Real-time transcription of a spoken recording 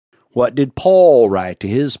What did Paul write to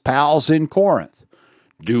his pals in Corinth?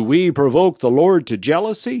 Do we provoke the Lord to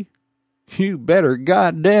jealousy? You better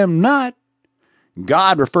goddamn not.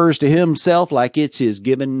 God refers to himself like it's his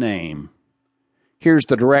given name. Here's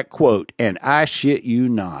the direct quote, and I shit you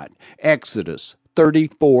not. Exodus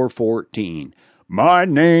 34:14. My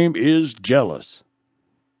name is jealous.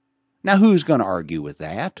 Now who's going to argue with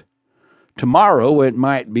that? Tomorrow it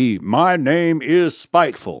might be, my name is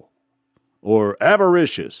spiteful, or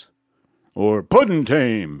avaricious, or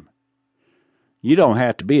pudding-tame. You don't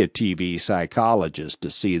have to be a TV psychologist to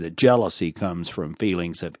see that jealousy comes from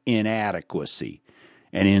feelings of inadequacy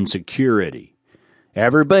and insecurity.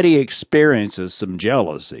 Everybody experiences some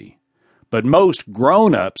jealousy, but most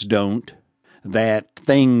grown-ups don't. That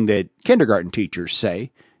thing that kindergarten teachers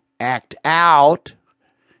say, act out.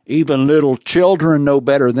 Even little children know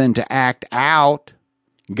better than to act out.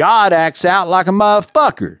 God acts out like a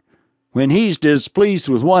motherfucker. When he's displeased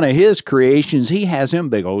with one of his creations, he has him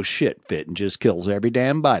big old shit fit and just kills every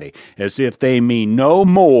damn body, as if they mean no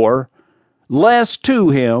more, less to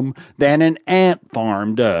him than an ant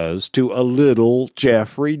farm does to a little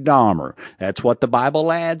Jeffrey Dahmer. That's what the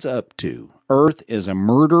Bible adds up to. Earth is a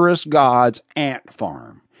murderous God's ant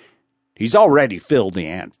farm. He's already filled the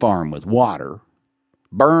ant farm with water,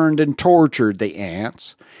 burned and tortured the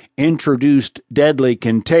ants, introduced deadly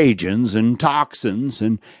contagions and toxins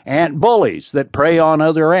and ant bullies that prey on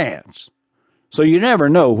other ants. So you never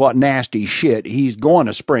know what nasty shit he's going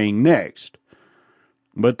to spring next.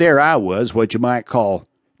 But there I was, what you might call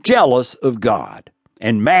jealous of God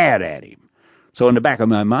and mad at him. So in the back of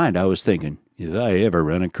my mind, I was thinking, if I ever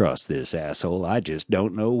run across this asshole, I just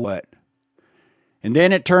don't know what. And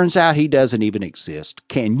then it turns out he doesn't even exist.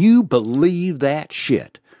 Can you believe that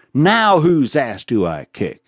shit? Now whose ass do I kick?